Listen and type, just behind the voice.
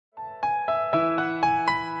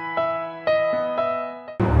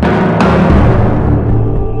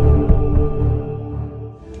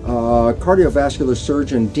Cardiovascular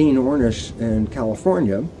Surgeon Dean Ornish in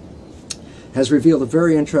California has revealed a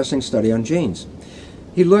very interesting study on genes.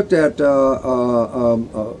 He looked at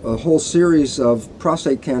a whole series of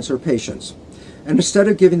prostate cancer patients, and instead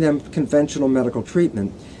of giving them conventional medical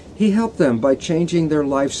treatment, he helped them by changing their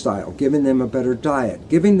lifestyle, giving them a better diet,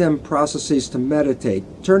 giving them processes to meditate,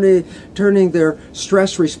 turning their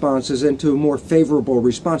stress responses into more favorable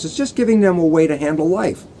responses, just giving them a way to handle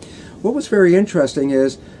life. What was very interesting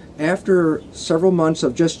is, after several months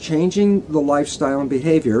of just changing the lifestyle and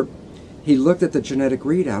behavior, he looked at the genetic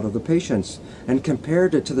readout of the patients and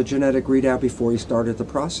compared it to the genetic readout before he started the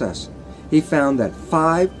process. He found that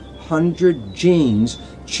 500 genes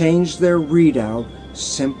changed their readout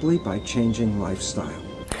simply by changing lifestyle.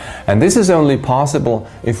 And this is only possible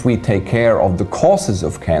if we take care of the causes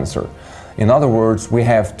of cancer. In other words, we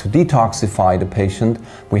have to detoxify the patient,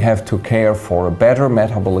 we have to care for a better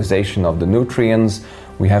metabolization of the nutrients,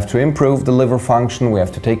 we have to improve the liver function, we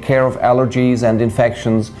have to take care of allergies and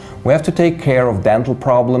infections, we have to take care of dental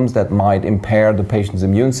problems that might impair the patient's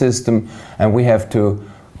immune system, and we have to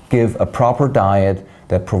give a proper diet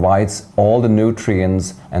that provides all the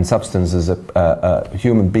nutrients and substances a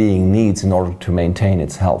human being needs in order to maintain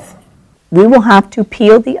its health. We will have to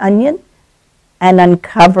peel the onion and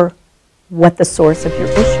uncover what the source of your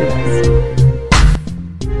issue is.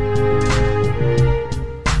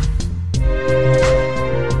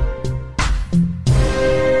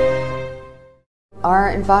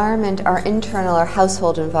 Our environment, our internal, our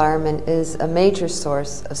household environment is a major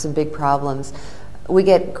source of some big problems. We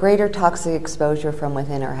get greater toxic exposure from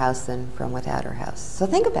within our house than from without our house. So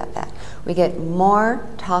think about that. We get more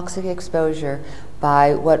toxic exposure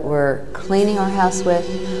by what we're cleaning our house with,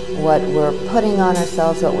 what we're putting on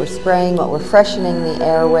ourselves, what we're spraying, what we're freshening the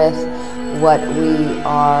air with, what we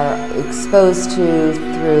are exposed to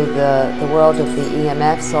through the world of the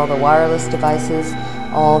EMFs, all the wireless devices,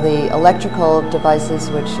 all the electrical devices,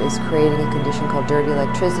 which is creating a condition called dirty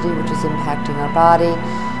electricity, which is impacting our body.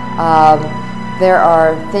 There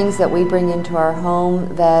are things that we bring into our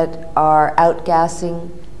home that are outgassing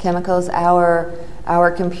chemicals.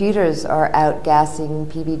 Our computers are outgassing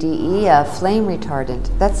PBDE, a flame retardant.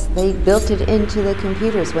 They built it into the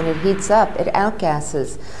computers. When it heats up, it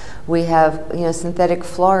outgasses. We have, synthetic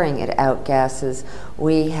flooring, it outgasses.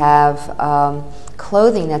 We have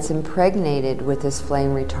clothing that's impregnated with this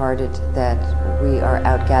flame retardant that we are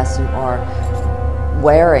outgassing or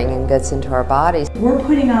wearing and gets into our bodies. We're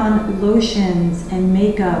putting on lotions and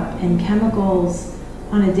makeup and chemicals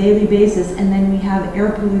on a daily basis, and then we have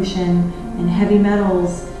air pollution and heavy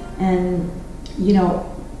metals and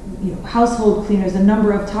household cleaners, a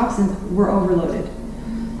number of toxins. We're overloaded.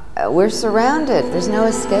 We're surrounded. There's no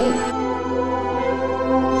escape.